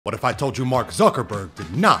What if I told you Mark Zuckerberg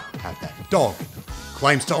did not have that dog in him?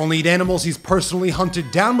 Claims to only eat animals he's personally hunted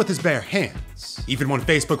down with his bare hands. Even when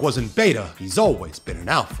Facebook was in beta, he's always been an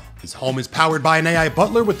alpha. His home is powered by an AI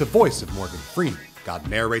butler with the voice of Morgan Freeman. God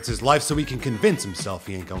narrates his life so he can convince himself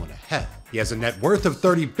he ain't going to hell. He has a net worth of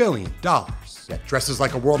 $30 billion, yet dresses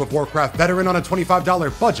like a World of Warcraft veteran on a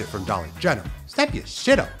 $25 budget from Dollar General. Step your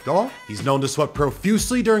shit up, dawg. He's known to sweat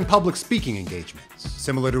profusely during public speaking engagements.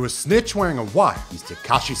 Similar to a snitch wearing a wire, he's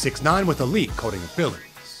Tekashi 6ix9ine with elite coding abilities.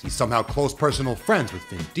 He's somehow close personal friends with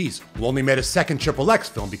Vin Diesel, who only made a second XXX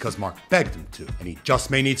film because Mark begged him to, and he just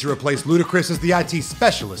may need to replace Ludacris as the IT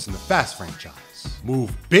specialist in the Fast franchise.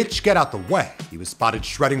 Move, bitch, get out the way. He was spotted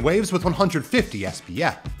shredding waves with 150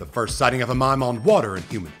 SPF, the first sighting of a mime on water in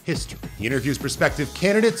human history. He interviews prospective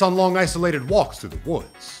candidates on long isolated walks through the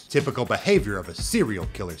woods. Typical behavior of a serial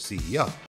killer CEO.